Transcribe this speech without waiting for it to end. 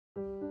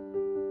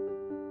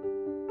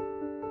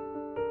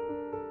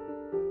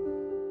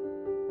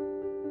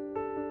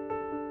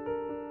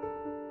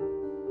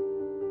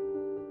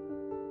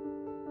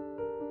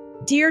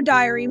Dear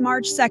Diary,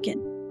 March 2nd.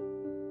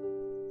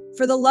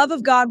 For the love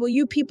of God, will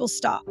you people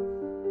stop?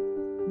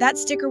 That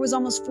sticker was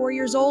almost 4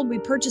 years old. We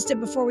purchased it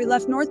before we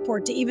left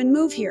Northport to even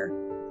move here.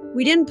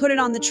 We didn't put it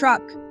on the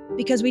truck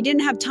because we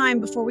didn't have time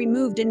before we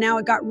moved, and now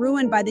it got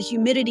ruined by the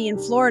humidity in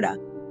Florida.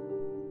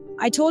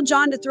 I told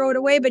John to throw it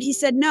away, but he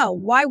said no.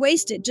 Why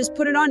waste it? Just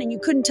put it on, and you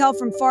couldn't tell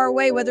from far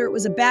away whether it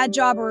was a bad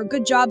job or a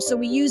good job, so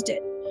we used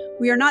it.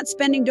 We are not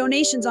spending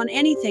donations on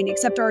anything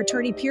except our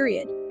attorney,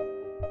 period.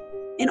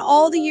 In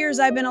all the years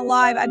I've been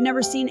alive, I've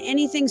never seen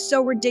anything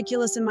so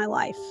ridiculous in my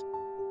life.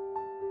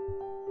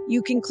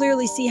 You can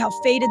clearly see how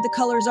faded the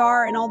colors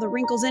are and all the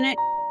wrinkles in it.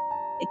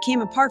 It came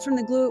apart from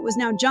the glue. It was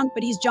now junk,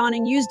 but he's John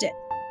and used it.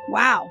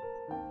 Wow.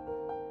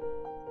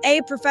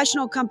 A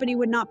professional company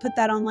would not put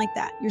that on like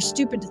that. You're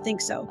stupid to think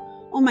so.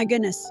 Oh my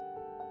goodness.